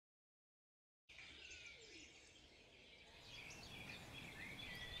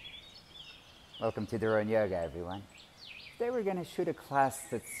Welcome to Doron Yoga, everyone. Today we're going to shoot a class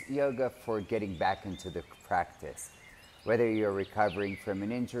that's yoga for getting back into the practice. Whether you're recovering from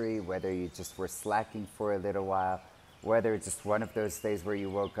an injury, whether you just were slacking for a little while, whether it's just one of those days where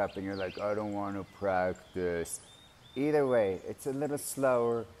you woke up and you're like, I don't want to practice. Either way, it's a little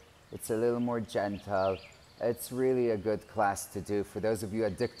slower, it's a little more gentle. It's really a good class to do. For those of you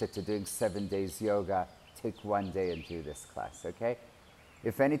addicted to doing 7 days yoga, take one day and do this class, okay?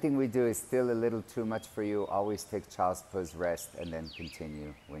 If anything we do is still a little too much for you, always take child's pose, rest, and then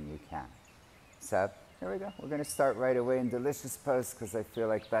continue when you can. So, here we go. We're going to start right away in delicious pose because I feel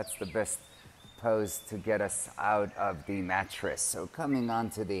like that's the best pose to get us out of the mattress. So coming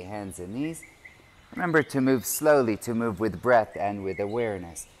onto the hands and knees, remember to move slowly, to move with breath and with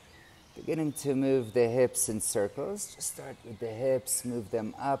awareness. Beginning to move the hips in circles. Just start with the hips, move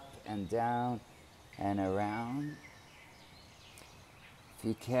them up and down and around. If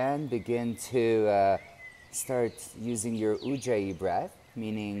you can, begin to start using your ujjayi breath,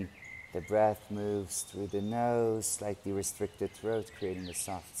 meaning the breath moves through the nose, slightly restricted throat, creating a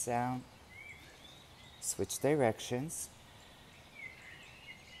soft sound. Switch directions.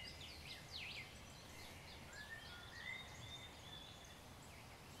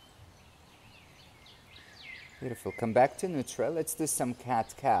 Beautiful. Come back to neutral. Let's do some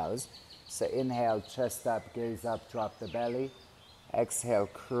cat-cows. So inhale, chest up, gaze up, drop the belly. Exhale,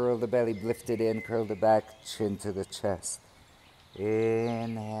 curl the belly, lift it in, curl the back, chin to the chest.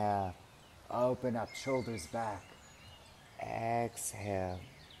 Inhale, open up, shoulders back. Exhale,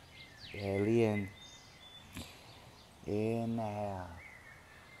 belly in. Inhale.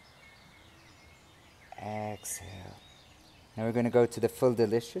 Exhale. Now we're going to go to the full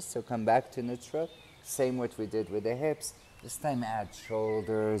delicious, so come back to neutral. Same what we did with the hips. This time add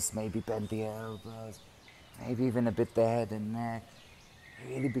shoulders, maybe bend the elbows, maybe even a bit the head and neck.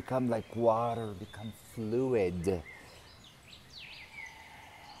 Really become like water, become fluid.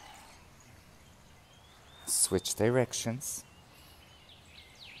 Switch directions.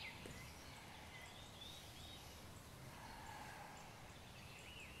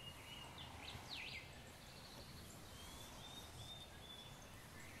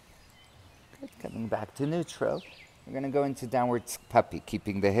 Good. Coming back to neutral. We're going to go into downward puppy,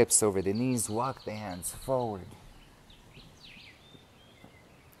 keeping the hips over the knees. Walk the hands forward.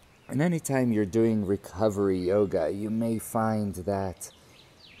 And anytime you're doing recovery yoga, you may find that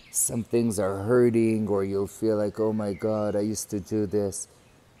some things are hurting or you'll feel like, oh my God, I used to do this.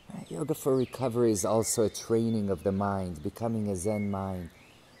 Yoga for recovery is also a training of the mind, becoming a Zen mind,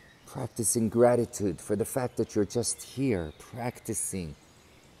 practicing gratitude for the fact that you're just here, practicing,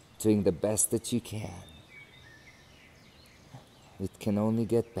 doing the best that you can. It can only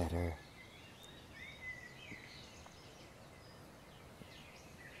get better.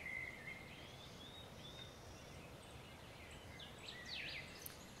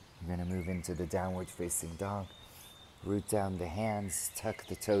 We're going to move into the downward facing dog. Root down the hands, tuck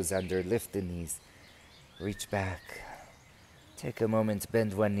the toes under, lift the knees, reach back. Take a moment,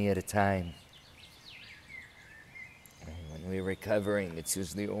 bend one knee at a time. And when we're recovering, it's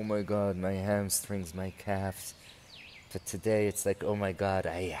usually, oh my God, my hamstrings, my calves. But today it's like, oh my God,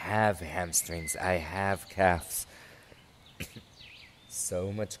 I have hamstrings, I have calves.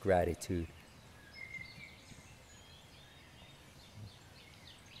 So much gratitude.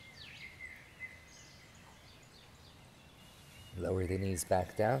 Lower the knees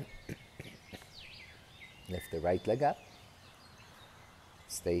back down. Lift the right leg up.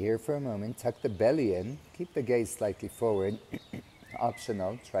 Stay here for a moment. Tuck the belly in. Keep the gaze slightly forward.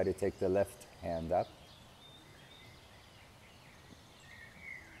 Optional, try to take the left hand up.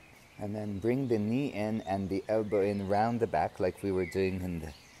 And then bring the knee in and the elbow in round the back like we were doing in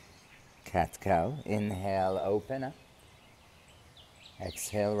the cat-cow. Inhale, open up.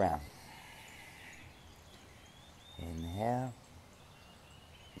 Exhale, round. Inhale.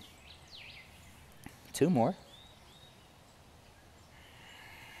 2 more.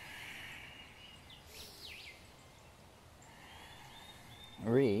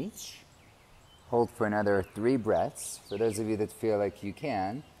 Reach. Hold for another 3 breaths. For those of you that feel like you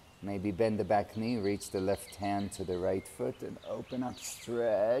can, maybe bend the back knee, reach the left hand to the right foot and open up,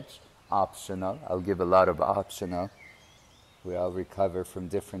 stretch. Optional. I'll give a lot of optional. We all recover from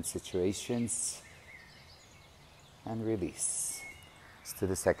different situations. And release. It's to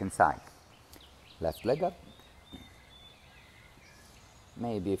the second side. Left leg up.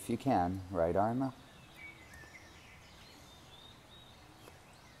 Maybe if you can, right arm up.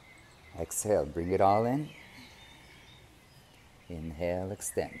 Exhale, bring it all in. Inhale,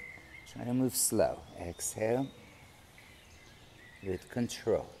 extend. Try to move slow. Exhale with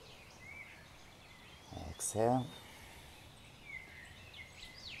control. Exhale.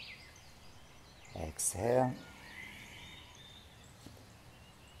 Exhale.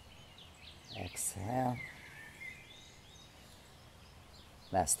 Exhale.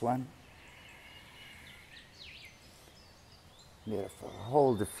 Last one. Beautiful.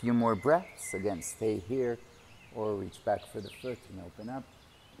 Hold a few more breaths. Again, stay here or reach back for the foot and open up.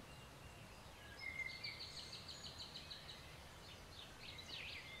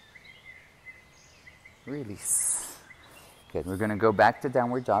 Release. Good. We're going to go back to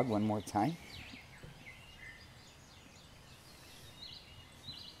downward dog one more time.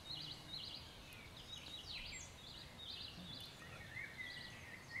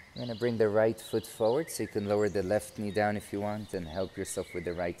 You're going to bring the right foot forward so you can lower the left knee down if you want and help yourself with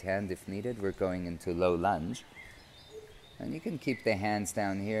the right hand if needed. We're going into low lunge. And you can keep the hands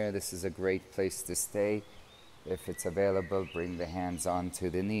down here. This is a great place to stay. If it's available, bring the hands onto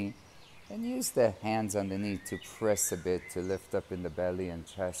the knee. And use the hands on the knee to press a bit, to lift up in the belly and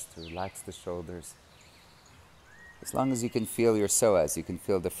chest, to relax the shoulders. As long as you can feel your psoas, you can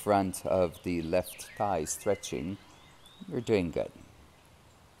feel the front of the left thigh stretching, you're doing good.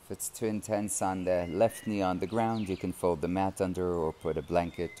 If it's too intense on the left knee on the ground, you can fold the mat under or put a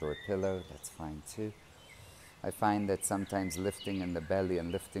blanket or a pillow. That's fine too. I find that sometimes lifting in the belly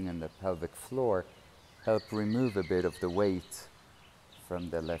and lifting in the pelvic floor help remove a bit of the weight from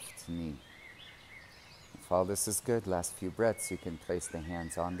the left knee. If all this is good, last few breaths, you can place the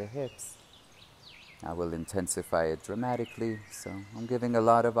hands on the hips. I will intensify it dramatically, so I'm giving a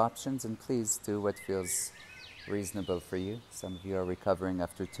lot of options, and please do what feels reasonable for you. Some of you are recovering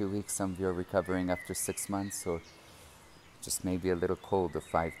after 2 weeks, some of you are recovering after 6 months, or just maybe a little cold of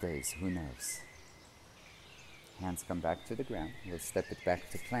 5 days, who knows. Hands come back to the ground. We'll step it back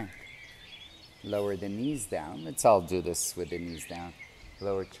to plank. Lower the knees down. Let's all do this with the knees down.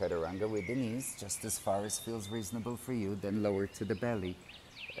 Lower chaturanga with the knees, just as far as feels reasonable for you. Then lower to the belly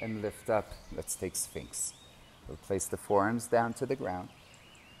and lift up. Let's take Sphinx. We'll place the forearms down to the ground.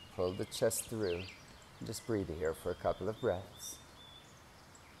 Pull the chest through. Just breathe here for a couple of breaths.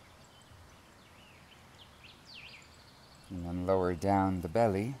 And then lower down the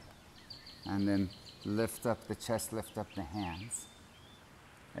belly. And then lift up the chest, lift up the hands.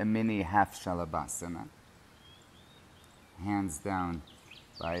 A mini half Shalabhasana. Hands down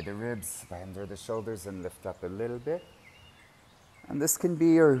by the ribs, by under the shoulders, and lift up a little bit. And this can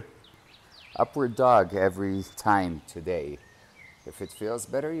be your upward dog every time today. If it feels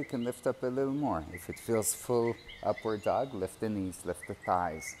better, you can lift up a little more. If it feels full upward dog, lift the knees, lift the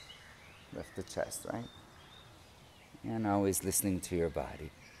thighs, lift the chest, right? And always listening to your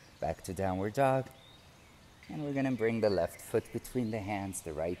body. Back to downward dog. And we're going to bring the left foot between the hands.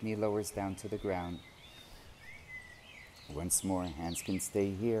 The right knee lowers down to the ground. Once more, hands can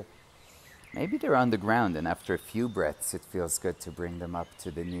stay here. Maybe they're on the ground, and after a few breaths, it feels good to bring them up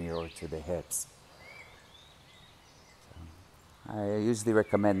to the knee or to the hips. So, I usually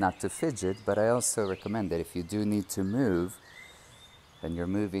recommend not to fidget, but I also recommend that if you do need to move, and you're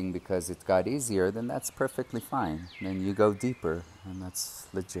moving because it got easier, then that's perfectly fine. Then you go deeper, and that's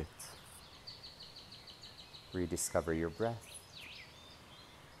legit. Rediscover your breath.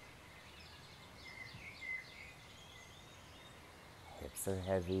 Hips are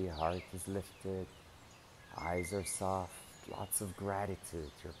heavy, heart is lifted, eyes are soft, lots of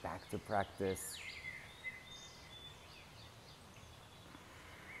gratitude. You're back to practice.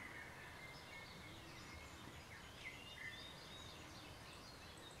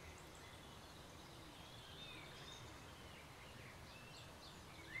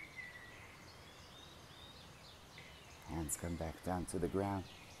 Hands come back down to the ground.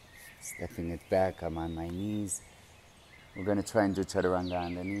 Stepping it back, I'm on my knees. We're going to try and do chaturanga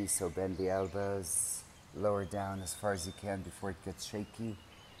on the knees, so bend the elbows, lower down as far as you can before it gets shaky,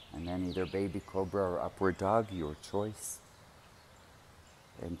 and then either baby cobra or upward dog, your choice,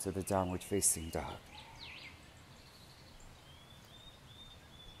 into the downward facing dog.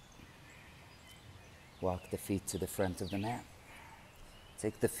 Walk the feet to the front of the mat.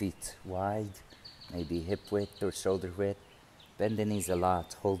 Take the feet wide, maybe hip width or shoulder width. Bend the knees a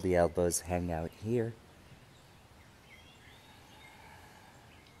lot, hold the elbows, hang out here.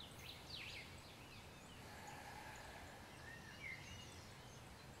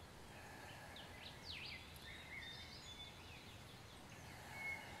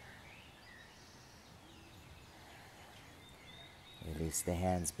 Release the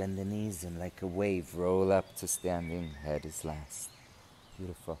hands, bend the knees, and like a wave, roll up to standing. Head is last.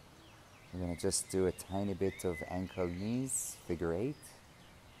 Beautiful. We're going to just do a tiny bit of ankle knees, figure 8.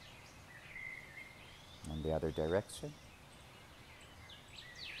 And the other direction.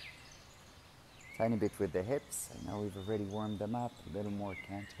 Tiny bit with the hips. I know we've already warmed them up. A little more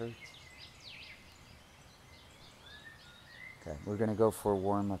can't hurt. Okay, we're going to go for a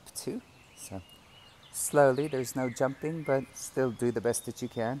warm-up too. So slowly, there's no jumping, but still do the best that you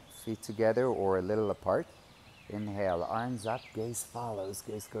can. Feet together or a little apart. Inhale, arms up, gaze follows,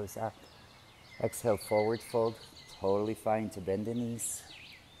 gaze goes up. Exhale, forward fold. Totally fine to bend the knees.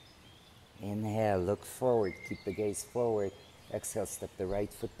 Inhale, look forward, keep the gaze forward. Exhale, step the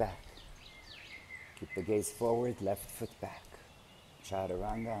right foot back. Keep the gaze forward, left foot back.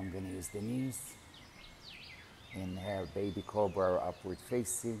 Chaturanga, I'm going to use the knees. Inhale, baby cobra, upward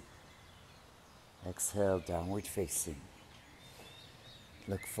facing. Exhale, downward facing.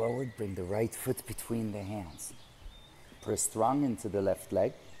 Look forward, bring the right foot between the hands. Press strong into the left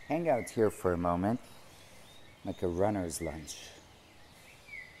leg. Hang out here for a moment, like a runner's lunge.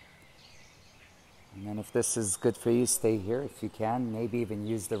 And then if this is good for you, stay here if you can. Maybe even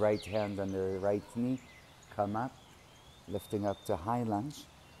use the right hand under the right knee. Come up, lifting up to high lunge.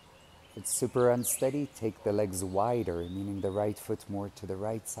 If it's super unsteady, take the legs wider, meaning the right foot more to the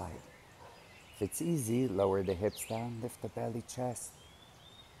right side. If it's easy, lower the hips down, lift the belly, chest.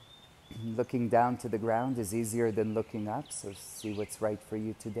 Looking down to the ground is easier than looking up, so see what's right for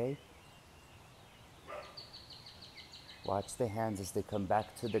you today. Watch the hands as they come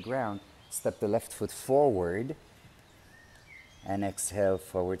back to the ground. Step the left foot forward and exhale,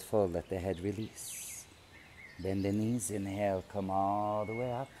 forward fold. Let the head release. Bend the knees, inhale, come all the way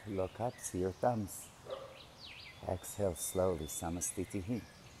up. Look up, see your thumbs. Exhale slowly, Samastitihi.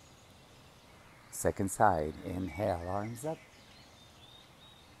 Second side, inhale, arms up.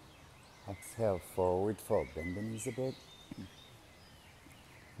 Exhale, forward fold. Bend the knees a bit.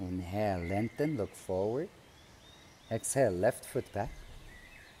 Inhale, lengthen, look forward. Exhale, left foot back.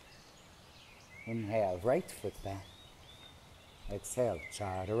 Inhale, right foot back. Exhale,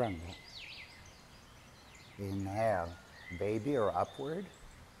 chaturanga. Inhale, baby or upward.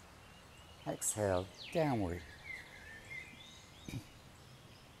 Exhale, downward.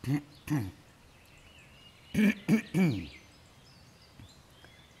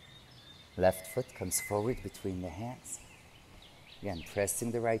 Left foot comes forward between the hands. Again,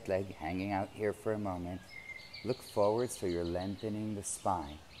 pressing the right leg, hanging out here for a moment. Look forward so you're lengthening the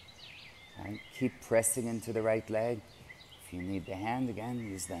spine. Right? Keep pressing into the right leg. If you need the hand again,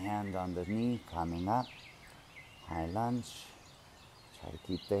 use the hand on the knee, coming up. High lunge. Try to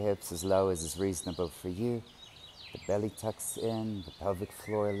keep the hips as low as is reasonable for you. The belly tucks in, the pelvic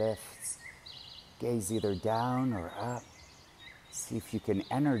floor lifts. Gaze either down or up. See if you can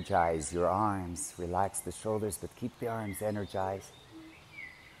energize your arms. Relax the shoulders, but keep the arms energized.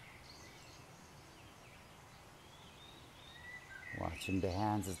 Watching the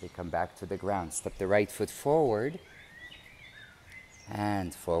hands as they come back to the ground. Step the right foot forward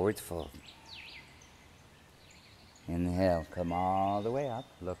and forward fold. Inhale, come all the way up,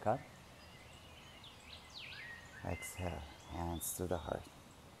 look up. Exhale, hands to the heart.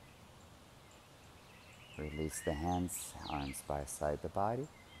 Release the hands, arms by side the body.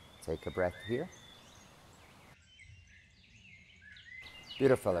 Take a breath here.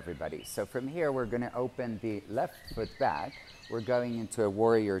 Beautiful, everybody. So from here, we're going to open the left foot back. We're going into a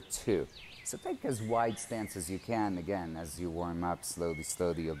warrior two. So take as wide stance as you can. Again, as you warm up, slowly,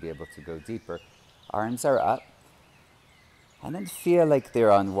 slowly, you'll be able to go deeper. Arms are up. And then feel like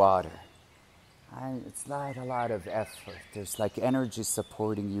they're on water. It's not a lot of effort. There's like energy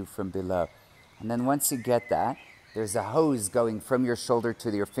supporting you from below. And then once you get that, there's a hose going from your shoulder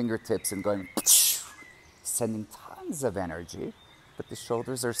to your fingertips and going, sending tons of energy, but the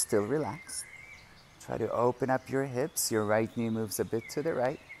shoulders are still relaxed. Try to open up your hips. Your right knee moves a bit to the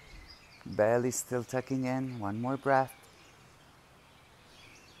right. Belly still tucking in. One more breath.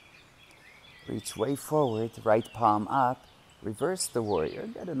 Reach way forward, right palm up. Reverse the warrior.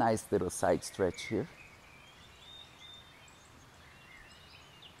 Get a nice little side stretch here.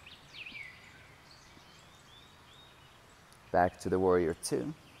 Back to the warrior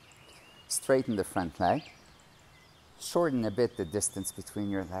two. Straighten the front leg. Shorten a bit the distance between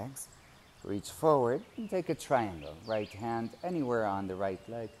your legs. Reach forward and take a triangle. Right hand anywhere on the right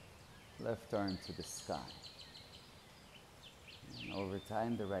leg. Left arm to the sky. And over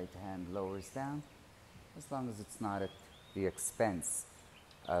time, the right hand lowers down, as long as it's not at the expense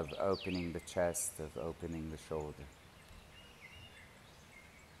of opening the chest, of opening the shoulder.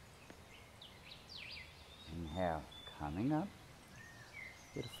 Inhale, coming up.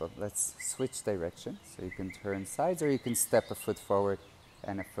 Beautiful. Let's switch direction. So you can turn sides or you can step a foot forward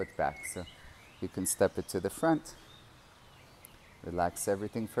and a foot back. So you can step it to the front. Relax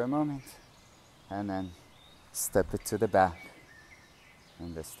everything for a moment. And then step it to the back.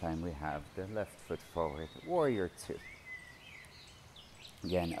 And this time we have the left foot forward, warrior two.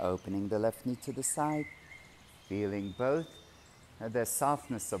 Again, opening the left knee to the side, feeling both the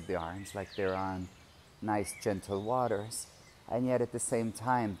softness of the arms like they're on nice gentle waters, and yet at the same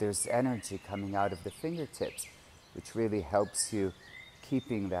time there's energy coming out of the fingertips, which really helps you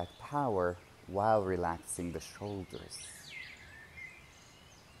keeping that power while relaxing the shoulders.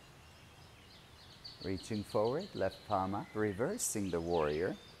 Reaching forward, left palm up, reversing the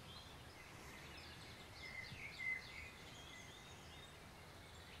warrior.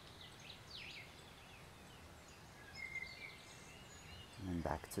 And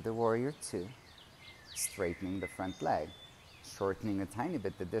back to the warrior two, straightening the front leg, shortening a tiny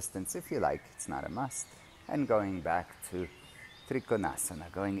bit the distance if you like, it's not a must, and going back to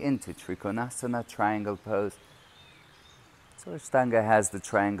Trikonasana, going into Trikonasana, triangle pose. So Ashtanga has the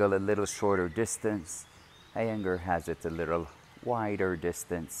triangle a little shorter distance, Iyengar has it a little wider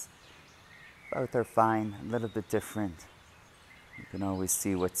distance. Both are fine, a little bit different. You can always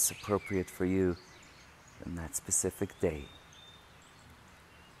see what's appropriate for you on that specific day.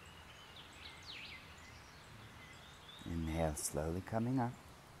 Inhale, slowly coming up.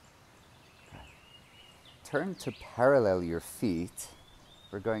 Okay. Turn to parallel your feet.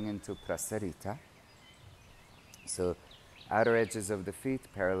 We're going into Prasarita. So outer edges of the feet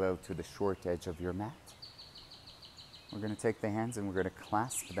parallel to the short edge of your mat. We're going to take the hands and we're going to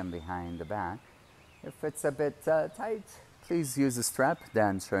clasp them behind the back. If it's a bit tight, please use a strap.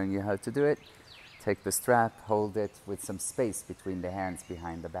 Dan's showing you how to do it. Take the strap, hold it with some space between the hands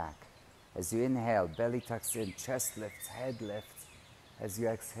behind the back. As you inhale, belly tucks in, chest lifts, head lifts. As you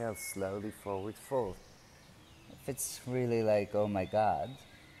exhale, slowly forward fold. If it's really like, oh my God,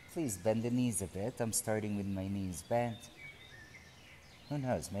 please bend the knees a bit. I'm starting with my knees bent. Who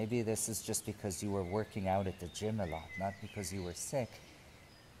knows, maybe this is just because you were working out at the gym a lot, not because you were sick,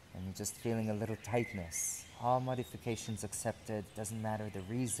 and you're just feeling a little tightness. All modifications accepted, doesn't matter the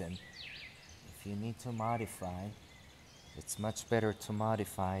reason. If you need to modify, it's much better to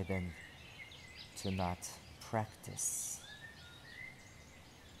modify than to not practice.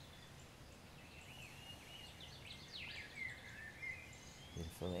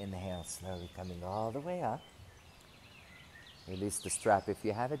 Beautiful, inhale, slowly coming all the way up. Release the strap if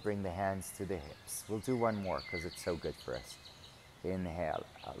you have it, bring the hands to the hips. We'll do one more because it's so good for us. Inhale,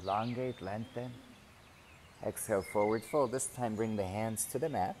 elongate, lengthen. Exhale, forward fold. This time bring the hands to the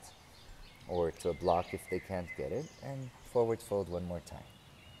mat or to a block if they can't get it, and forward fold one more time.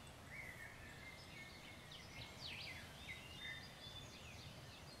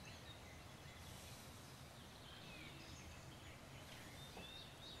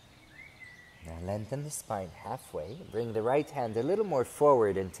 Lengthen the spine halfway. Bring the right hand a little more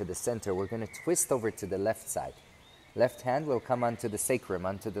forward into the center. We're going to twist over to the left side. Left hand will come onto the sacrum,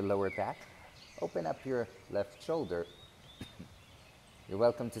 onto the lower back. Open up your left shoulder. You're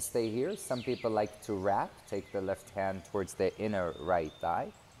welcome to stay here. Some people like to wrap. Take the left hand towards the inner right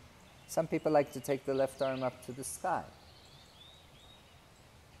thigh. Some people like to take the left arm up to the sky.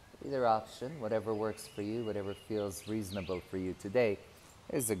 Either option, whatever works for you, whatever feels reasonable for you today,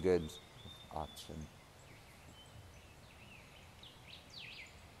 is a good option.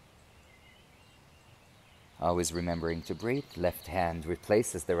 Always remembering to breathe. Left hand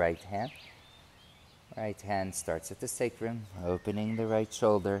replaces the right hand. Right hand starts at the sacrum, opening the right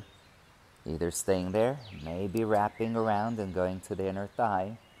shoulder. Either staying there, maybe wrapping around and going to the inner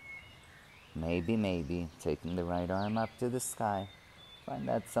thigh. Maybe taking the right arm up to the sky. Find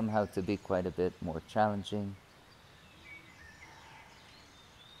that somehow to be quite a bit more challenging.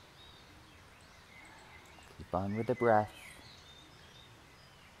 Keep on with the breath.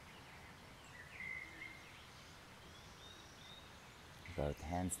 Both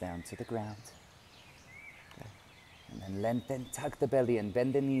hands down to the ground. Okay. And then lengthen, tuck the belly and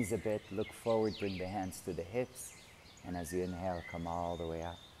bend the knees a bit. Look forward, bring the hands to the hips. And as you inhale, come all the way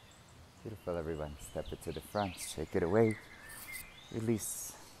up. Beautiful, everyone. Step it to the front, shake it away.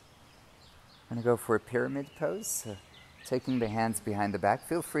 Release. I'm going to go for a pyramid pose. Taking the hands behind the back.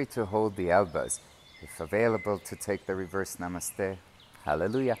 Feel free to hold the elbows. If available, to take the reverse namaste.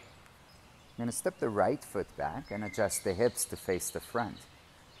 Hallelujah. I'm going to step the right foot back and adjust the hips to face the front.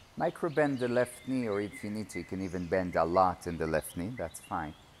 Micro bend the left knee, or if you need to, you can even bend a lot in the left knee. That's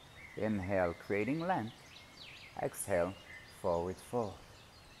fine. Inhale, creating length. Exhale, forward fold.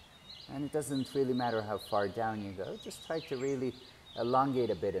 And it doesn't really matter how far down you go. Just try to really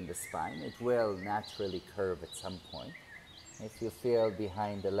elongate a bit in the spine. It will naturally curve at some point. If you feel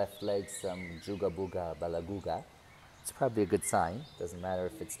behind the left leg some juga buga balaguga, it's probably a good sign. Doesn't matter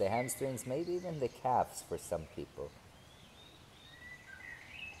if it's the hamstrings, maybe even the calves for some people.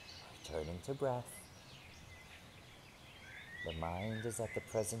 Returning to breath. The mind is at the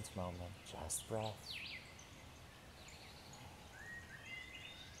present moment, just breath.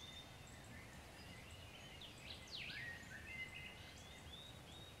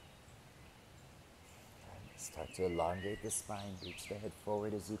 Start to elongate the spine, reach the head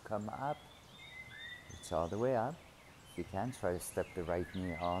forward as you come up. Reach all the way up. If you can, try to step the right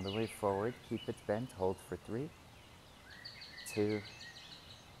knee all the way forward. Keep it bent, hold for 3, 2,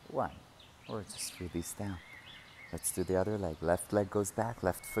 1. Or just release down. Let's do the other leg. Left leg goes back,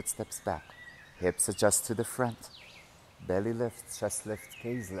 left foot steps back. Hips adjust to the front. Belly lifts, chest lifts,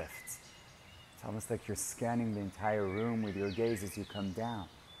 gaze lifts. It's almost like you're scanning the entire room with your gaze as you come down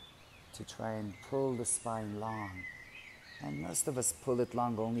to try and pull the spine long. And most of us pull it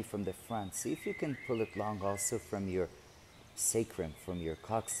long only from the front. See if you can pull it long also from your sacrum, from your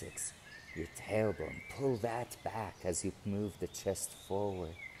coccyx, your tailbone. Pull that back as you move the chest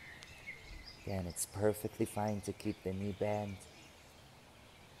forward. Again, it's perfectly fine to keep the knee bent.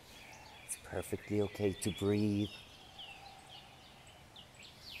 It's perfectly okay to breathe.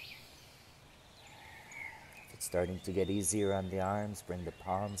 If it's starting to get easier on the arms, bring the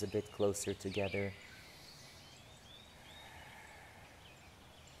palms a bit closer together.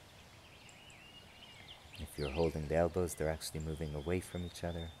 If you're holding the elbows, they're actually moving away from each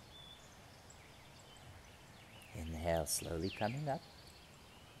other. Inhale, slowly coming up.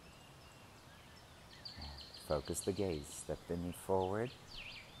 Focus the gaze. Step the knee forward.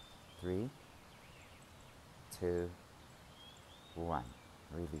 3, 2, 1.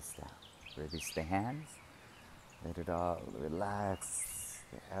 Release down. Release the hands. Let it all relax.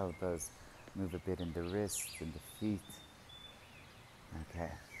 The elbows move a bit in the wrists and the feet.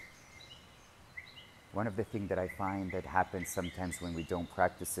 Okay. One of the things that I find that happens sometimes when we don't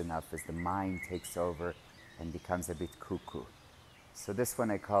practice enough is the mind takes over and becomes a bit cuckoo. So this one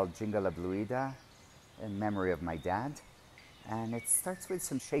I call Jingala Bluida, in memory of my dad. And it starts with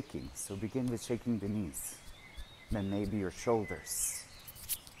some shaking. So begin with shaking the knees. Then maybe your shoulders.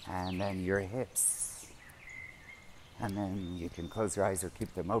 And then your hips. And then you can close your eyes or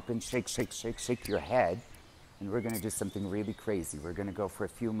keep them open. Shake, shake, shake, shake your head. And we're going to do something really crazy. We're going to go for a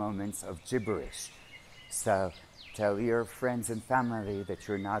few moments of gibberish. So tell your friends and family that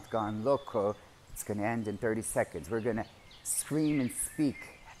you're not gone loco. It's going to end in 30 seconds. We're going to scream and speak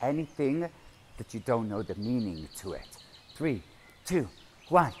anything that you don't know the meaning to it. 3, 2,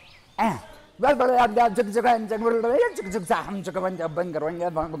 1, and.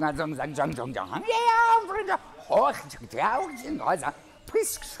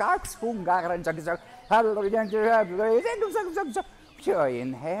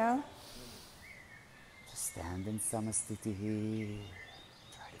 Inhale. Just stand in samastitihi.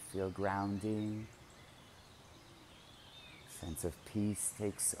 Try to feel grounding. Sense of peace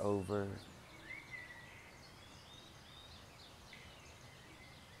takes over.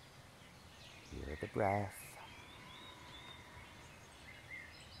 Hear the breath.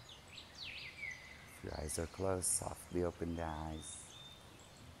 If your eyes are closed, softly open the eyes.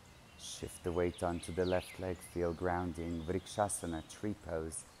 Shift the weight onto the left leg. Feel grounding. Vrikshasana, tree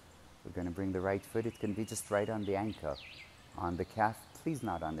pose. We're going to bring the right foot. It can be just right on the ankle, on the calf, please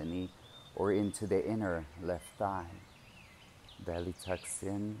not on the knee, or into the inner left thigh. Belly tucks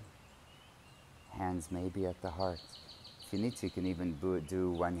in. Hands maybe at the heart. If you need to, you can even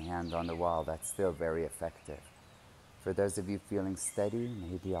do one hand on the wall. That's still very effective. For those of you feeling steady,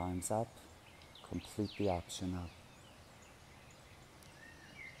 maybe arms up. Completely optional.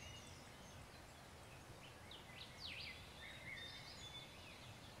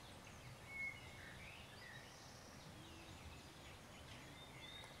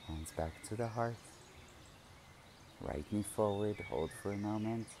 Hands back to the heart. Right knee forward, hold for a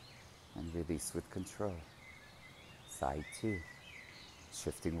moment, and release with control. Side 2.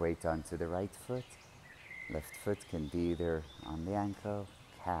 Shifting weight onto the right foot. Left foot can be either on the ankle,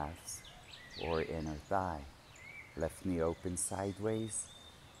 calves, or inner thigh. Left knee open sideways.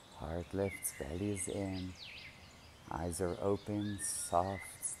 Heart lifts, belly is in. Eyes are open, soft,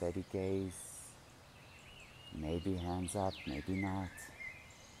 steady gaze. Maybe hands up, maybe not.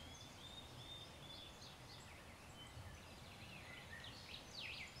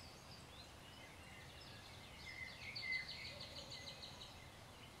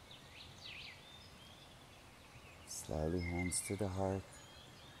 Slowly hands to the heart.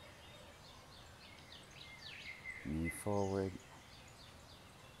 Knee forward.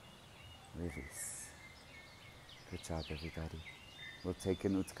 Release. Good job, everybody. We'll take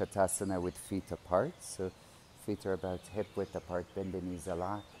an Utkatasana with feet apart. So feet are about hip width apart. Bend the knees a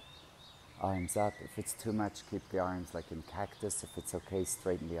lot. Arms up. If it's too much, keep the arms like in cactus. If it's okay,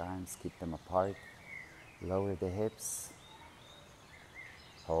 straighten the arms, keep them apart. Lower the hips.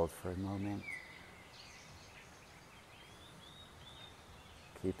 Hold for a moment.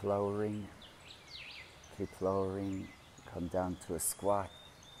 Keep lowering. Keep lowering. Come down to a squat.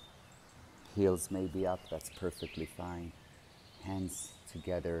 Heels may be up, that's perfectly fine. Hands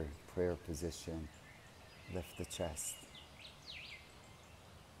together, prayer position. Lift the chest.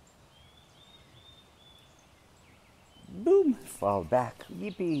 Boom! Fall back.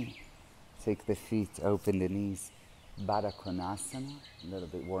 Yippee! Take the feet, open the knees. Baddha Konasana, a little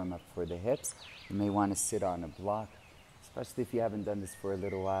bit warm up for the hips. You may want to sit on a block, especially if you haven't done this for a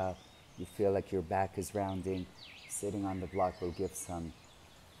little while. You feel like your back is rounding. Sitting on the block will give some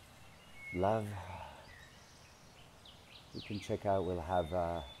love. You can check out, we'll have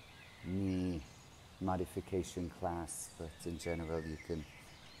a knee modification class, but in general you can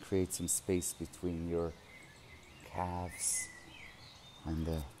create some space between your calves and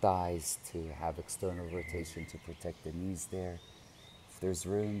the thighs to have external rotation to protect the knees there. If there's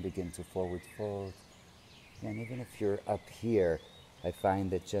room, begin to forward fold. And even if you're up here, I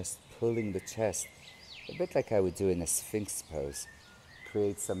find that just pulling the chest, a bit like I would do in a Sphinx pose,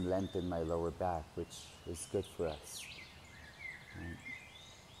 creates some length in my lower back, which is good for us. Right?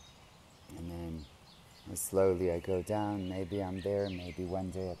 And then slowly I go down. Maybe I'm there, maybe one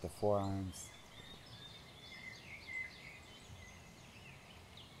day at the forearms.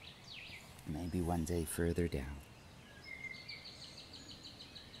 Maybe one day further down.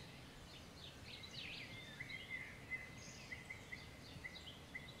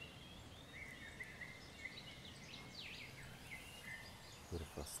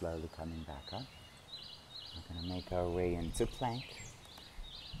 Beautiful, slowly coming back up. We're going to make our way into plank.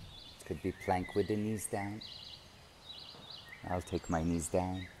 It could be plank with the knees down. I'll take my knees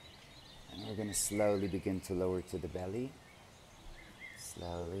down. And we're going to slowly begin to lower to the belly.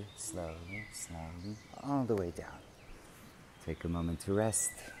 Slowly, slowly, slowly, all the way down. Take a moment to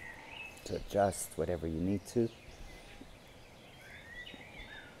rest, to adjust whatever you need to.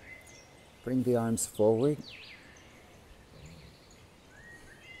 Bring the arms forward.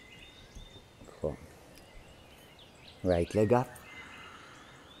 Cool. Right leg up.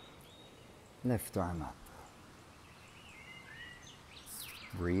 Left arm up.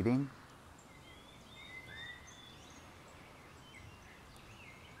 Breathing.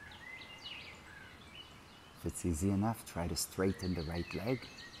 If it's easy enough, try to straighten the right leg.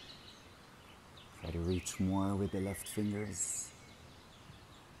 Try to reach more with the left fingers.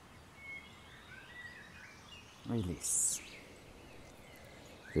 Release.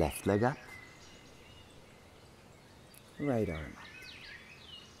 Left leg up. Right arm up.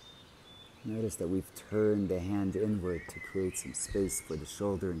 Notice that we've turned the hand inward to create some space for the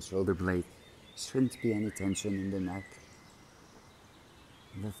shoulder and shoulder blade. Shouldn't be any tension in the neck.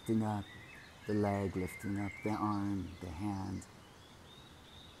 Lifting up the leg, lifting up the arm, the hand.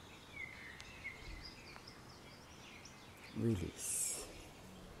 Release.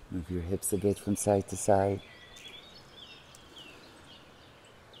 Move your hips a bit from side to side.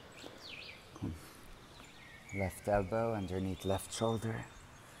 Left elbow underneath left shoulder.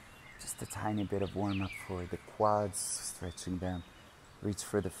 Just a tiny bit of warm up for the quads, stretching them. Reach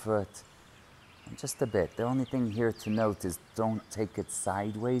for the foot. And just a bit. The only thing here to note is don't take it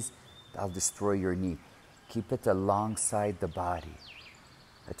sideways. That'll destroy your knee. Keep it alongside the body.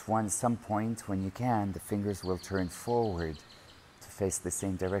 At some point, when you can, the fingers will turn forward to face the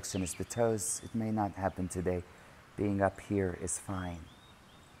same direction as the toes. It may not happen today. Being up here is fine.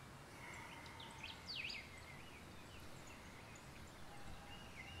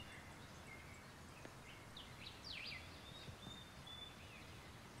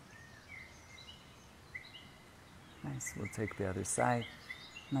 Nice. We'll take the other side.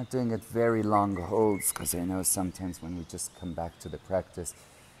 Not doing it very long holds, because I know sometimes when we just come back to the practice,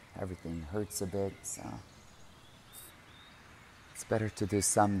 everything hurts a bit, so it's better to do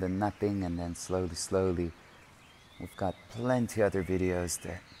some than nothing, and then slowly. We've got plenty other videos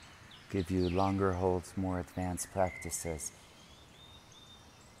that give you longer holds, more advanced practices.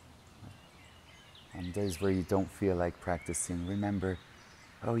 On days where you don't feel like practicing, remember,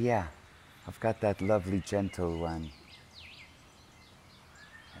 oh yeah, I've got that lovely gentle one.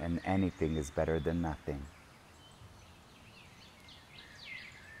 And anything is better than nothing.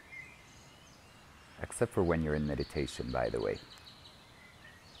 Except for when you're in meditation, by the way.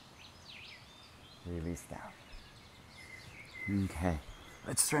 Release down. Okay,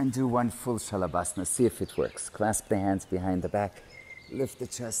 let's try and do one full Shalabhasana, see if it works. Clasp the hands behind the back, lift the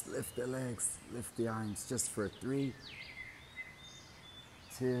chest, lift the legs, lift the arms, just for 3,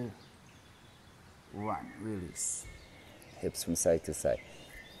 2, 1, release. Hips from side to side.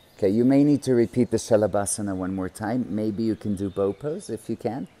 Okay, you may need to repeat the Shalabhasana one more time. Maybe you can do bow pose if you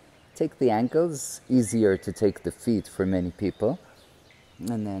can. Take the ankles, easier to take the feet for many people.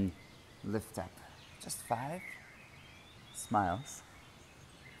 And then lift up. Just 5. Smiles.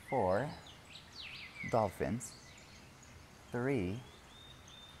 4. Dolphins. 3.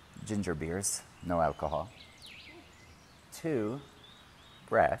 Ginger beers, no alcohol. 2.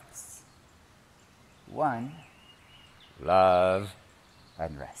 Breaths. 1. Love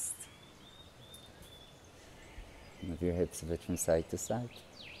and rest. Move your hips a bit from side to side.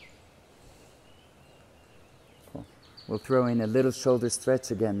 Cool. We'll throw in a little shoulder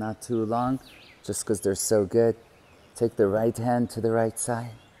stretch again, not too long, just because they're so good. Take the right hand to the right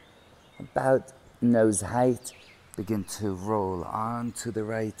side, about nose height. Begin to roll onto the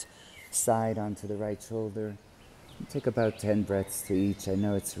right side, onto the right shoulder. Take about 10 breaths to each. I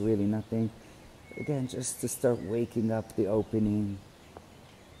know it's really nothing. Again, just to start waking up the opening,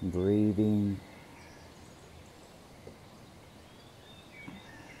 breathing.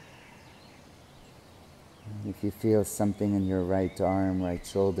 And if you feel something in your right arm, right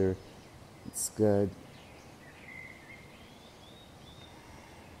shoulder, it's good.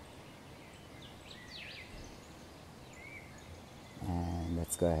 And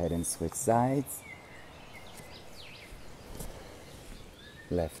let's go ahead and switch sides.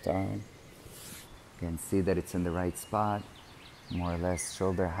 Left arm. Again, see that it's in the right spot, more or less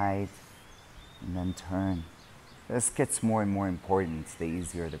shoulder height, and then turn. This gets more and more important the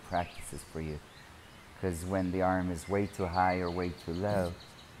easier the practice is for you. Because when the arm is way too high or way too low,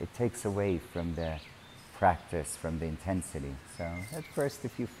 it takes away from the practice, from the intensity. So at first,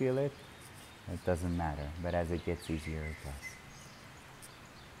 if you feel it, it doesn't matter. But as it gets easier, it does.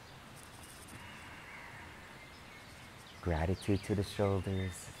 Gratitude to the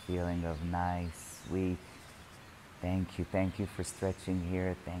shoulders, feeling of nice, sweet. Thank you for stretching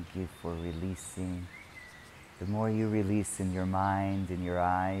here. Thank you for releasing. The more you release in your mind, in your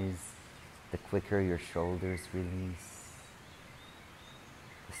eyes, the quicker your shoulders release.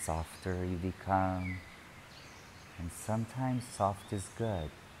 The softer you become. And sometimes soft is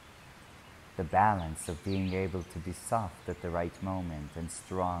good. The balance of being able to be soft at the right moment and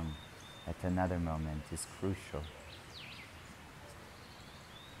strong at another moment is crucial.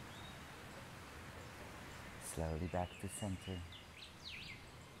 Slowly back to center.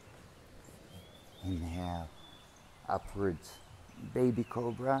 Inhale, upward baby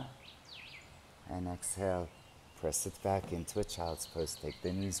cobra. And exhale, press it back into a child's pose. Take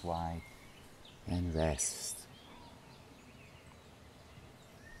the knees wide and rest.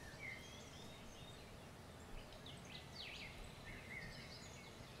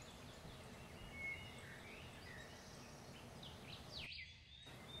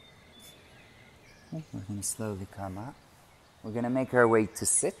 Okay, we're going to slowly come up. We're going to make our way to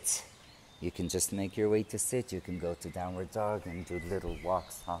sit. You can just make your way to sit. You can go to downward dog and do little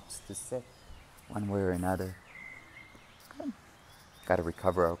walks, hops to sit, one way or another. Good. Got to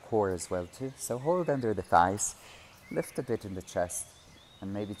recover our core as well too. So hold under the thighs, lift a bit in the chest,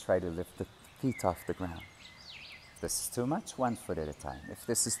 and maybe try to lift the feet off the ground. If this is too much, 1 foot at a time. If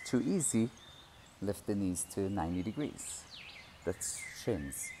this is too easy, lift the knees to 90 degrees. That's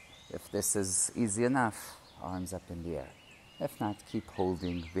shins. If this is easy enough, arms up in the air. If not, keep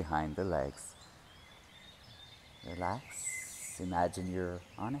holding behind the legs. Relax. Imagine you're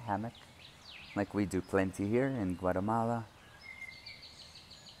on a hammock, like we do plenty here in Guatemala.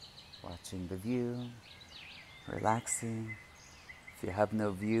 Watching the view, relaxing. If you have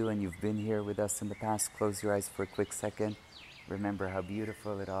no view and you've been here with us in the past, close your eyes for a quick second. Remember how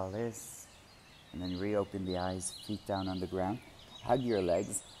beautiful it all is. And then reopen the eyes, feet down on the ground. Hug your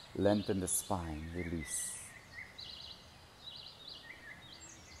legs, lengthen the spine, release.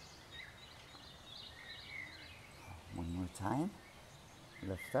 One more time.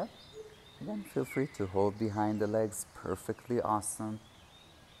 Lift up. Again, feel free to hold behind the legs. Perfectly awesome.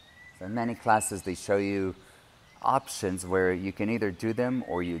 So in many classes, they show you options where you can either do them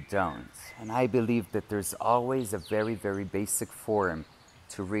or you don't. And I believe that there's always a very, very basic form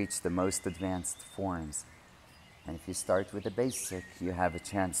to reach the most advanced forms. And if you start with the basic, you have a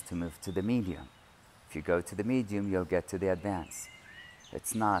chance to move to the medium. If you go to the medium, you'll get to the advanced.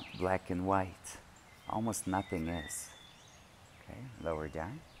 It's not black and white. Almost nothing is. Okay, lower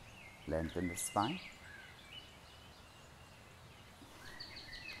down. Lengthen the spine.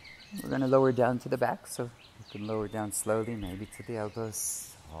 We're going to lower down to the back, so you can lower down slowly, maybe to the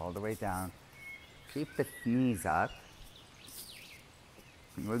elbows, all the way down. Keep the knees up.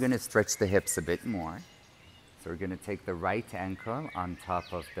 And we're going to stretch the hips a bit more. So we're going to take the right ankle on top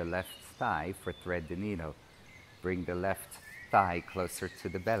of the left thigh for thread the needle. Bring the left thigh closer to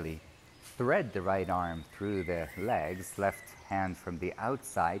the belly. Thread the right arm through the legs, left hand from the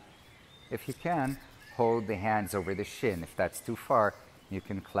outside. If you can, hold the hands over the shin. If that's too far, you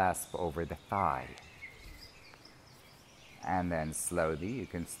can clasp over the thigh. And then slowly you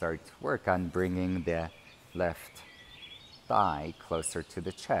can start to work on bringing the left thigh closer to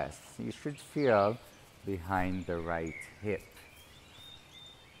the chest. You should feel behind the right hip.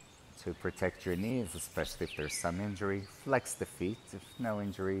 To protect your knees, especially if there's some injury, flex the feet. If no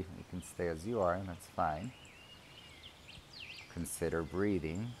injury, you can stay as you are, and that's fine. Consider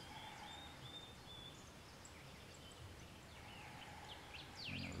breathing.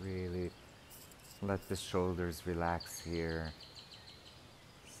 And really let the shoulders relax here.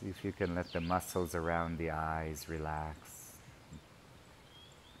 See if you can let the muscles around the eyes relax.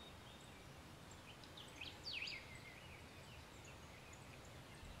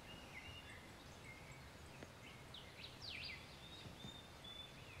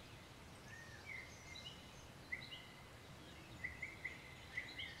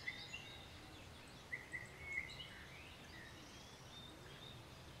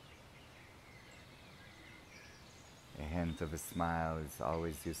 A hint of a smile is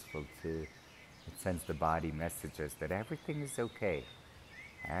always useful too. It sends the body messages that everything is okay.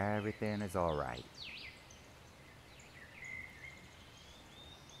 Everything is all right.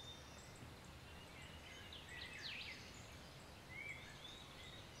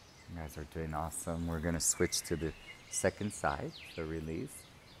 You guys are doing awesome. We're going to switch to the second side, the release.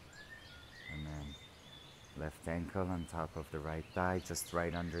 And then left ankle on top of the right thigh, just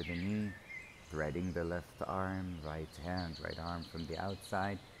right under the knee. Threading the left arm, right hand, right arm from the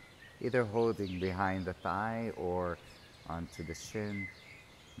outside, either holding behind the thigh or onto the shin,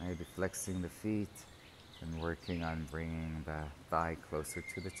 maybe flexing the feet and working on bringing the thigh closer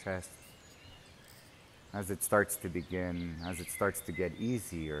to the chest. As it starts to begin, as it starts to get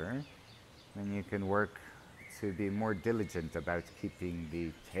easier, then you can work to be more diligent about keeping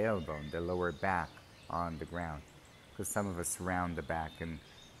the tailbone, the lower back, on the ground. Because some of us round the back and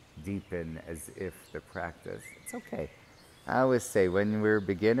deepen as if the practice, it's okay. I always say when we're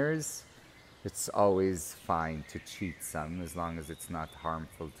beginners, it's always fine to cheat some as long as it's not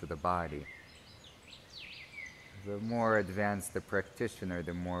harmful to the body. The more advanced the practitioner,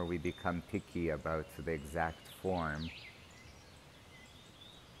 the more we become picky about the exact form,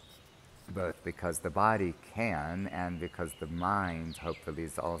 both because the body can and because the mind hopefully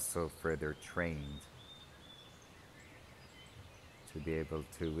is also further trained to be able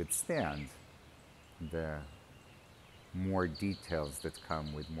to withstand the more details that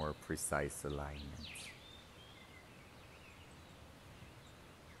come with more precise alignment.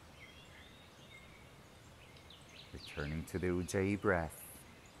 Returning to the Ujjayi breath.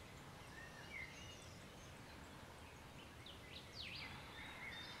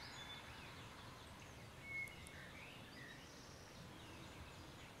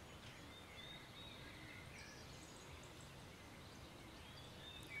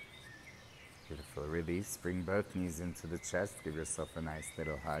 Beautiful. Release. Bring both knees into the chest. Give yourself a nice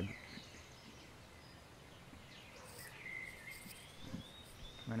little hug.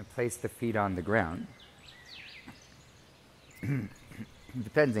 I'm going to place the feet on the ground.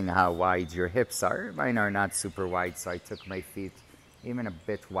 Depending how wide your hips are. Mine are not super wide, so I took my feet even a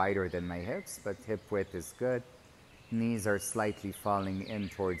bit wider than my hips, but hip width is good. Knees are slightly falling in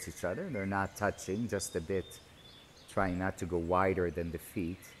towards each other. They're not touching, just a bit. Trying not to go wider than the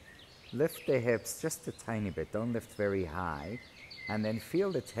feet. Lift the hips just a tiny bit. Don't lift very high. And then feel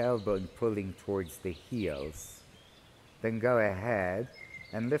the tailbone pulling towards the heels. Then go ahead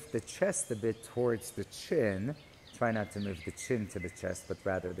and lift the chest a bit towards the chin. Try not to move the chin to the chest, but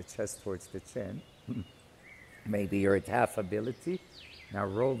rather the chest towards the chin. Maybe you're at half ability. Now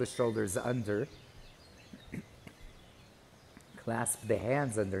roll the shoulders under. Clasp the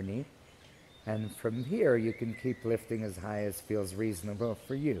hands underneath. And from here, you can keep lifting as high as feels reasonable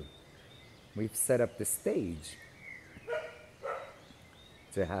for you. We've set up the stage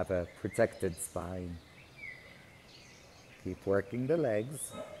to have a protected spine. Keep working the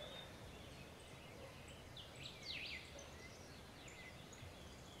legs.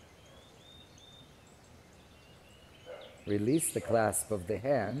 Release the clasp of the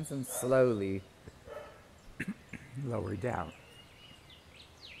hands and slowly lower down.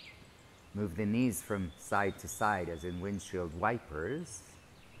 Move the knees from side to side as in windshield wipers.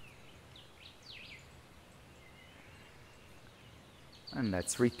 And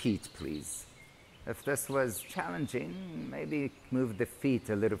let's repeat, please. If this was challenging, maybe move the feet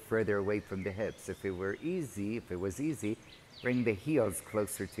a little further away from the hips. If it was easy, bring the heels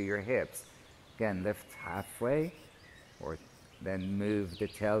closer to your hips. Again, lift halfway, or then move the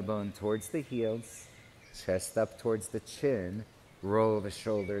tailbone towards the heels, chest up towards the chin, roll the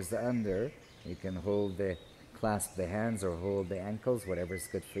shoulders under. You can clasp the hands or hold the ankles, whatever's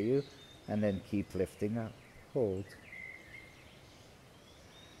good for you, and then keep lifting up. Hold.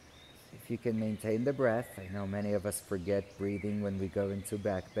 If you can maintain the breath, I know many of us forget breathing when we go into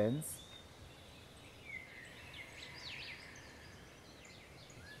back bends.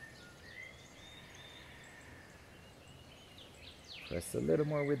 Press a little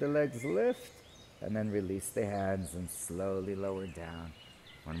more with the legs, lift, and then release the hands and slowly lower down.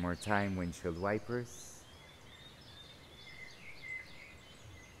 One more time, windshield wipers.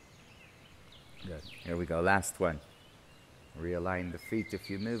 Good. Here we go, last one. Realign the feet if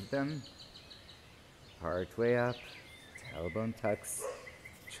you move them. Heart way up, tailbone tucks,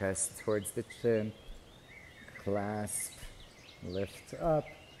 chest towards the chin, clasp, lift up.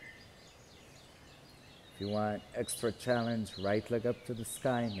 If you want extra challenge, right leg up to the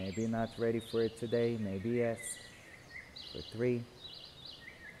sky. Maybe not ready for it today, maybe yes. For 3,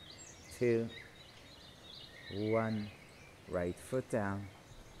 2, 1. Right foot down,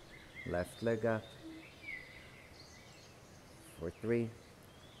 left leg up. For 3,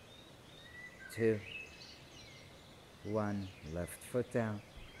 2, 1. Left foot down.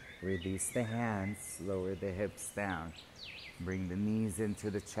 Release the hands, lower the hips down. Bring the knees into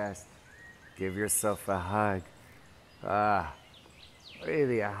the chest. Give yourself a hug.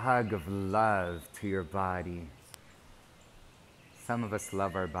 Really a hug of love to your body. Some of us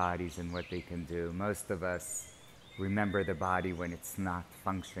love our bodies and what they can do. Most of us remember the body when it's not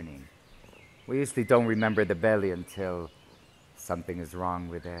functioning. We usually don't remember the belly until something is wrong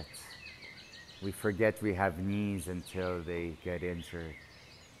with it. We forget we have knees until they get injured.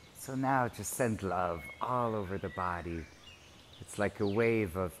 So now just send love all over the body. It's like a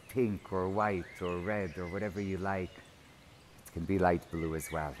wave of pink or white or red or whatever you like. It can be light blue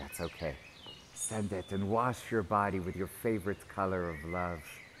as well, that's okay. Send it and wash your body with your favorite color of love.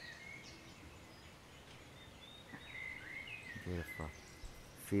 Beautiful.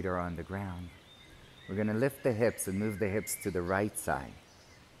 Feet are on the ground. We're going to lift the hips and move the hips to the right side.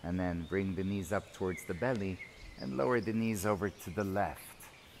 And then bring the knees up towards the belly and lower the knees over to the left.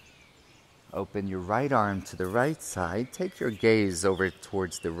 Open your right arm to the right side. Take your gaze over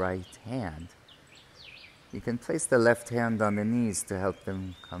towards the right hand. You can place the left hand on the knees to help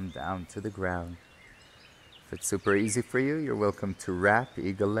them come down to the ground. If it's super easy for you, you're welcome to wrap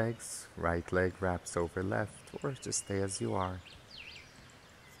eagle legs. Right leg wraps over left, or just stay as you are.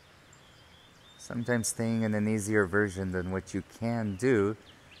 Sometimes staying in an easier version than what you can do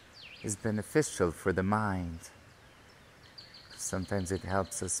is beneficial for the mind. Sometimes it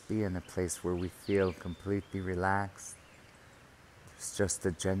helps us be in a place where we feel completely relaxed. There's just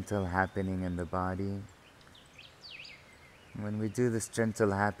a gentle happening in the body. And when we do this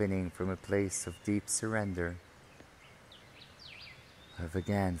gentle happening from a place of deep surrender, of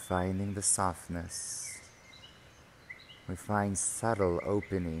again finding the softness, we find subtle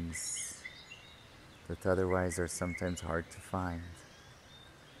openings that otherwise are sometimes hard to find.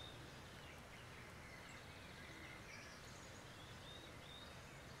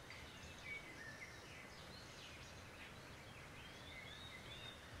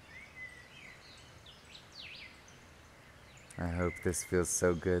 I hope this feels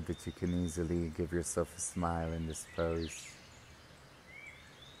so good that you can easily give yourself a smile in this pose.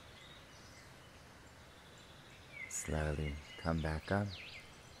 Slowly come back up.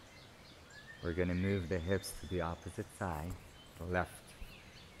 We're going to move the hips to the opposite side, the left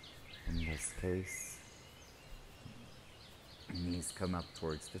in this case. Knees come up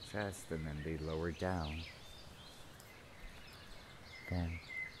towards the chest and then they lower down. Again.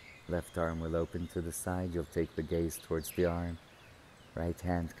 Left arm will open to the side. You'll take the gaze towards the arm. Right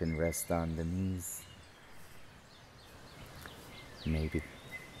hand can rest on the knees. Maybe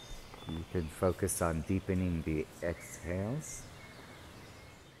you can focus on deepening the exhales.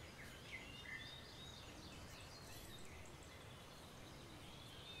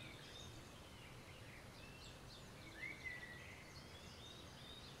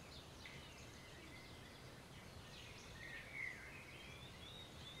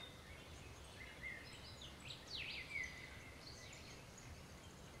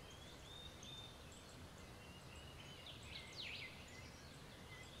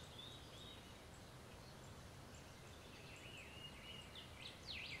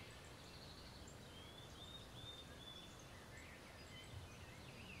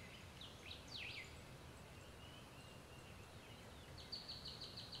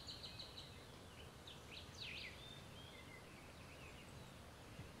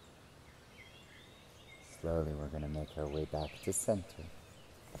 Slowly we're going to make our way back to center.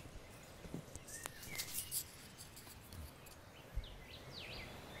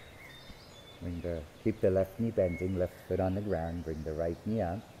 Keep the left knee bending, left foot on the ground, bring the right knee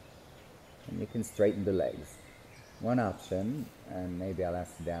up, and you can straighten the legs. One option, and maybe I'll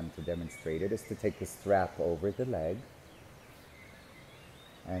ask Dan to demonstrate it, is to take the strap over the leg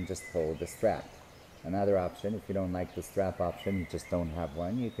and just hold the strap. Another option, if you don't like the strap option, you just don't have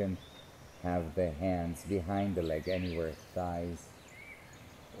one, you can have the hands behind the leg, anywhere, thighs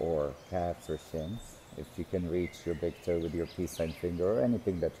or calves or shins. If you can reach your big toe with your peace sign finger or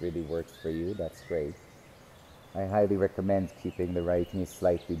anything that really works for you, that's great. I highly recommend keeping the right knee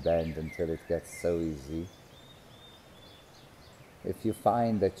slightly bent until it gets so easy. If you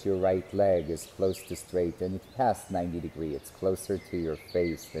find that your right leg is close to straight and it's past 90 degrees, it's closer to your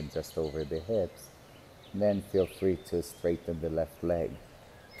face than just over the hips, then feel free to straighten the left leg.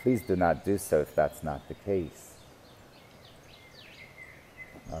 Please do not do so if that's not the case.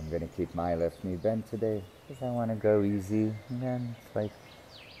 I'm going to keep my left knee bent today because I want to go easy. And then it's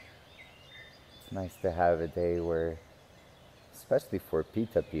nice to have a day where, especially for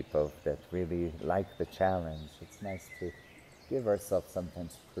Pitta people that really like the challenge, it's nice to give ourselves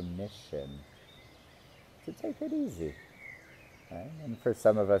sometimes permission to take it easy. Right? And for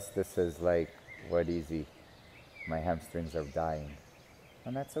some of us, this is like, what easy? My hamstrings are dying.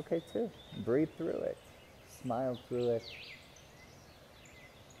 And that's okay too. Breathe through it. Smile through it.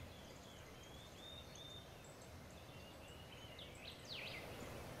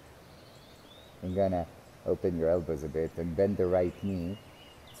 You're gonna open your elbows a bit and bend the right knee.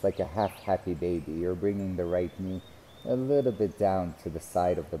 It's like a half happy baby. You're bringing the right knee a little bit down to the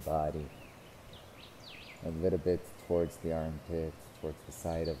side of the body. A little bit towards the armpit, towards the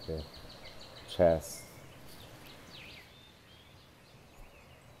side of the chest.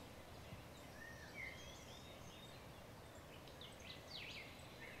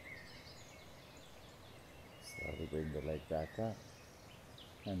 Slowly bring the leg back up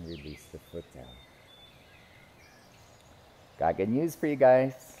and release the foot down. Got good news for you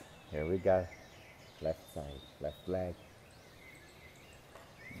guys. Here we go. Left side, left leg.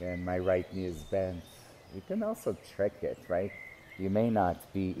 Then my right knee is bent. You can also trick it, right? You may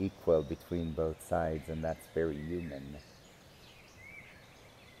not be equal between both sides, and that's very human.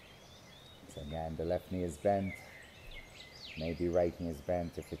 So again, the left knee is bent. Maybe right knee is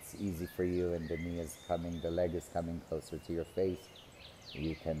bent. If it's easy for you and the leg is coming closer to your face,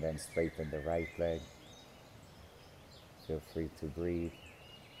 you can then straighten the right leg. Feel free to breathe.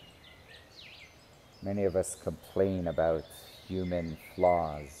 Many of us complain about human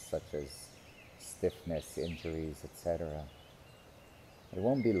flaws such as stiffness, injuries, etc. It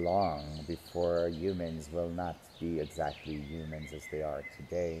won't be long before humans will not be exactly humans as they are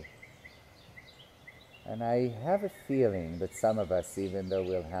today. And I have a feeling that some of us, even though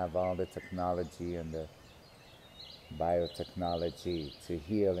we'll have all the technology and the biotechnology to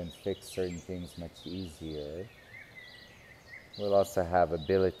heal and fix certain things much easier, we'll also have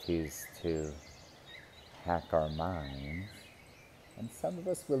abilities to hack our minds. And some of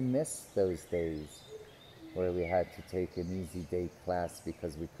us will miss those days where we had to take an easy day class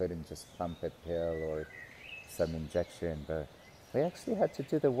because we couldn't just pump a pill or some injection, but we actually had to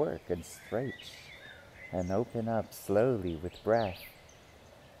do the work and stretch and open up slowly with breath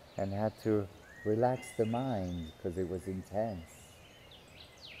and had to relax the mind because it was intense.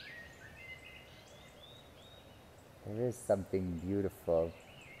 There is something beautiful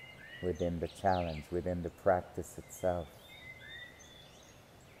within the challenge, within the practice itself.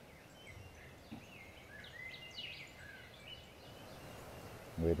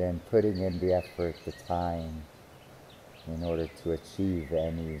 Within putting in the effort, the time, in order to achieve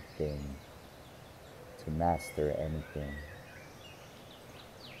anything, to master anything.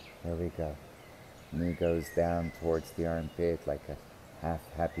 There we go. Knee goes down towards the armpit like a half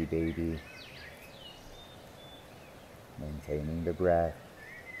happy baby. Maintaining the breath.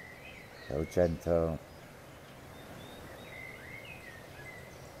 So gentle.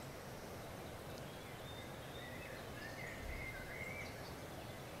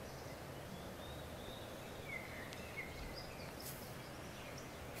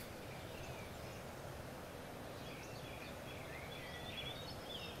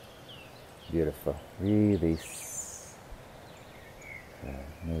 Beautiful. Release.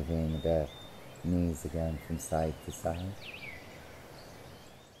 Moving the knees again from side to side.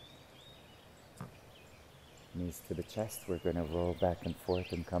 Knees to the chest. We're going to roll back and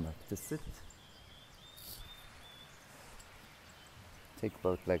forth and come up to sit. Take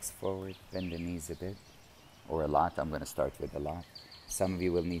both legs forward, bend the knees a bit, or a lot. I'm going to start with a lot. Some of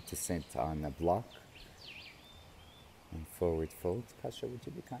you will need to sit on a block. And forward fold. Kasha, would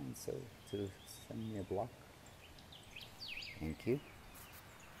you be kind so to send me a block? Thank you.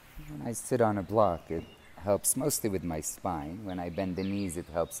 When I sit on a block, it helps mostly with my spine. When I bend the knees, it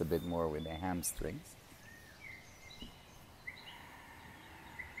helps a bit more with the hamstrings.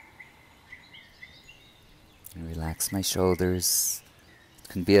 And relax my shoulders. It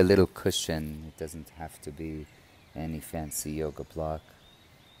can be a little cushion. It doesn't have to be any fancy yoga block.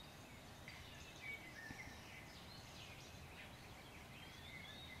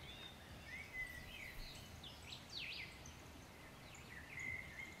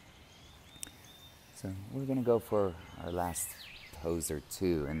 So we're going to go for our last pose or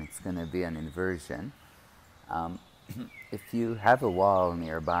two, and it's going to be an inversion. If you have a wall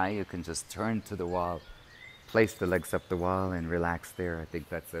nearby, you can just turn to the wall, place the legs up the wall, and relax there. I think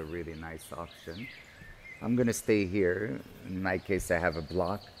that's a really nice option. I'm going to stay here. In my case, I have a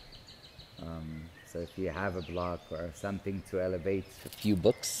block. So if you have a block or something to elevate a few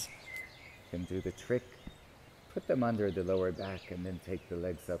books, you can do the trick. Put them under the lower back and then take the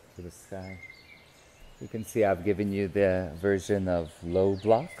legs up to the sky. You can see I've given you the version of low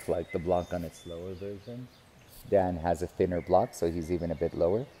block, like the block on its lower version. Dan has a thinner block, so he's even a bit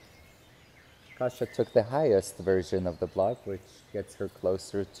lower. Kasha took the highest version of the block, which gets her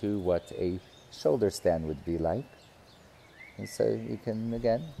closer to what a shoulder stand would be like. And so you can,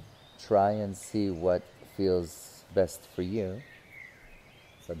 again, try and see what feels best for you.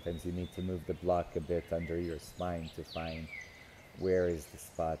 Sometimes you need to move the block a bit under your spine to find where is the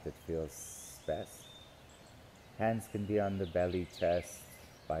spot that feels best. Hands can be on the belly, chest,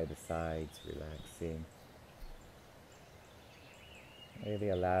 by the sides, relaxing. Really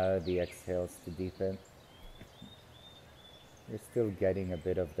allow the exhales to deepen. You're still getting a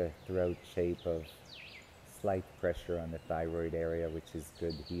bit of the throat shape of slight pressure on the thyroid area, which is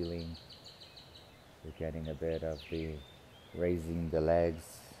good healing. You're getting a bit of the raising the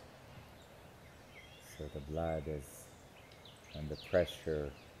legs, so the blood is, and the pressure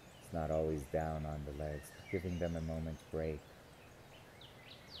is not always down on the legs, but giving them a moment's break.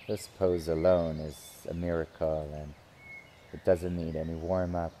 This pose alone is a miracle, and it doesn't need any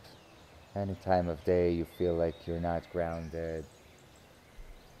warm-up. Any time of day you feel like you're not grounded,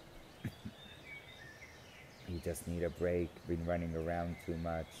 you just need a break, been running around too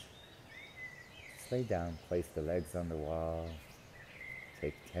much. Just lay down, place the legs on the wall,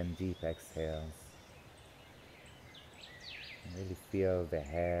 take 10 deep exhales. And really feel the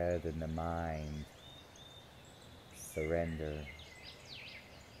head and the mind surrender.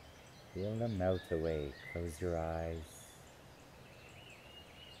 Feel them melt away. Close your eyes.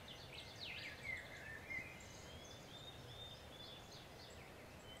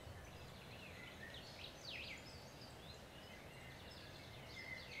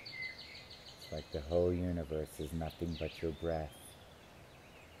 It's like the whole universe is nothing but your breath.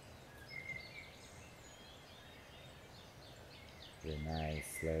 Your nice,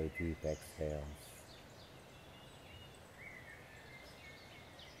 slow, deep exhales.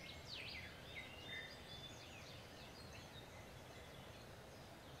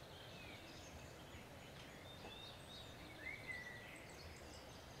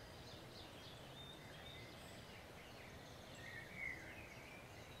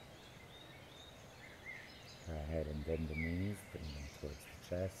 Go ahead and bend the knees, bring them towards the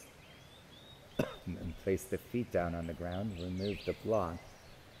chest. And place the feet down on the ground, remove the block,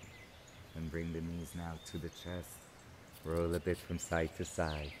 and bring the knees now to the chest. Roll a bit from side to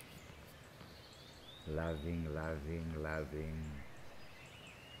side. Loving, loving, loving.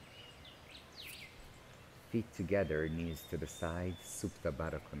 Feet together, knees to the side, Supta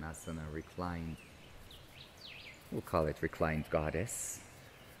Baddha Konasana, reclined. We'll call it reclined goddess,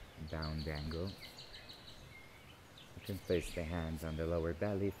 bound angle. You can place the hands on the lower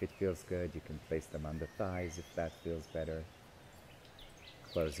belly if it feels good. You can place them on the thighs if that feels better.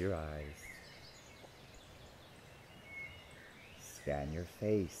 Close your eyes. Scan your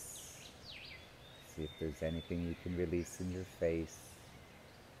face. See if there's anything you can release in your face.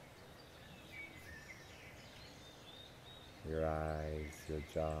 Your eyes, your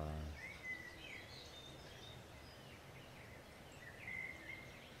jaw.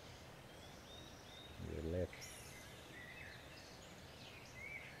 Your lips.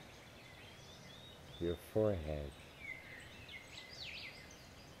 Your forehead.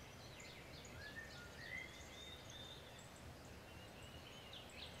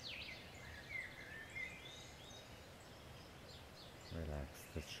 Relax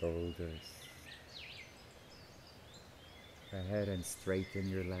the shoulders. Go ahead and straighten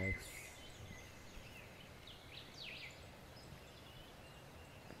your legs.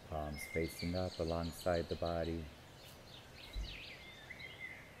 Palms facing up alongside the body.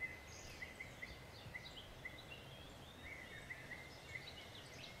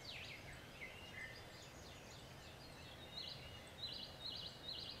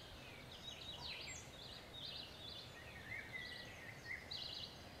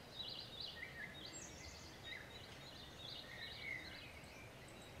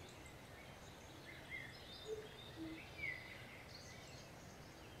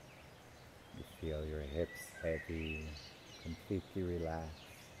 Feel your hips heavy, completely relaxed.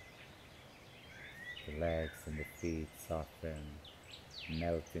 The legs and the feet soften,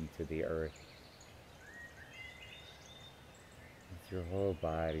 melt into the earth. As your whole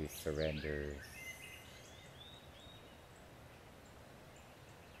body surrenders,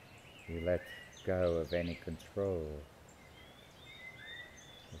 you let go of any control,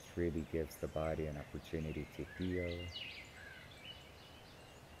 which really gives the body an opportunity to heal.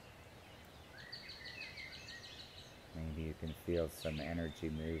 Maybe you can feel some energy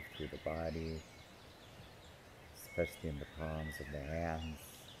move through the body, especially in the palms of the hands.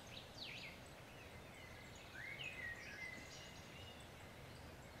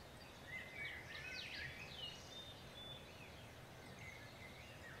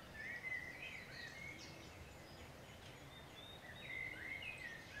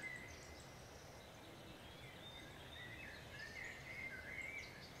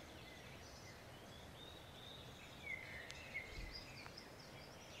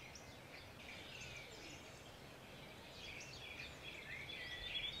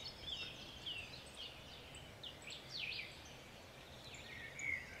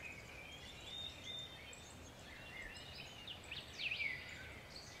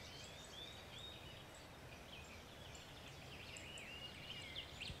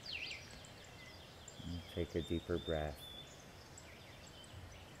 Take a deeper breath.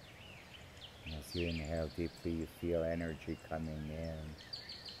 And as you inhale deeply, you feel energy coming in,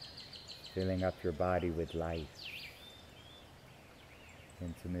 filling up your body with life.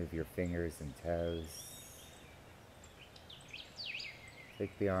 Begin to move your fingers and toes.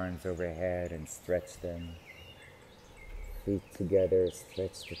 Take the arms overhead and stretch them. Feet together,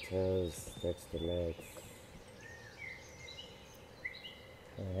 stretch the toes, stretch the legs.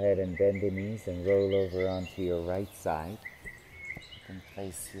 Go ahead and bend the knees and roll over onto your right side. You can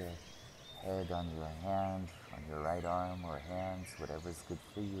place your head on your hand, on your right arm or hands, whatever's good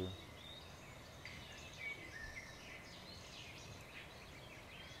for you.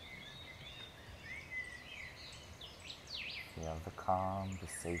 Feel the calm, the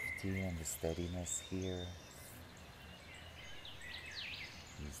safety, and the steadiness here.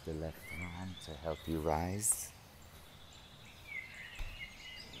 Use the left hand to help you rise.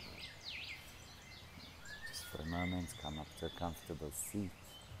 Just for a moment, come up to a comfortable seat.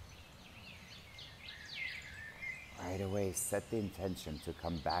 Right away, set the intention to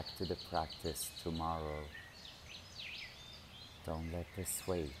come back to the practice tomorrow. Don't let this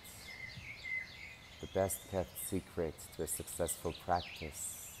wait. The best kept secret to a successful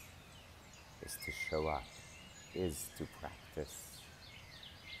practice is to show up, is to practice.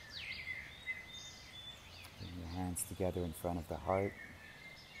 Bring your hands together in front of the heart.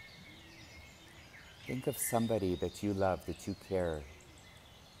 Think of somebody that you love, that you care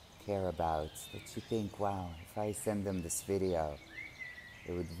about, that you think, wow, if I send them this video,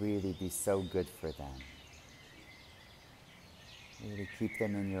 it would really be so good for them. Really keep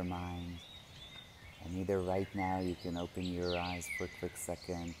them in your mind. And either right now you can open your eyes for a quick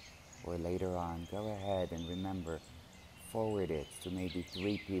second, or later on, go ahead and remember, forward it to maybe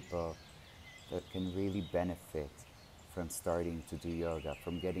 3 people that can really benefit from starting to do yoga,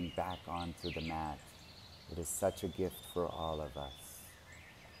 from getting back onto the mat. It is such a gift for all of us.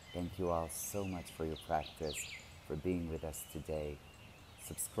 Thank you all so much for your practice, for being with us today.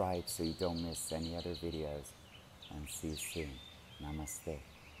 Subscribe so you don't miss any other videos, and see you soon. Namaste.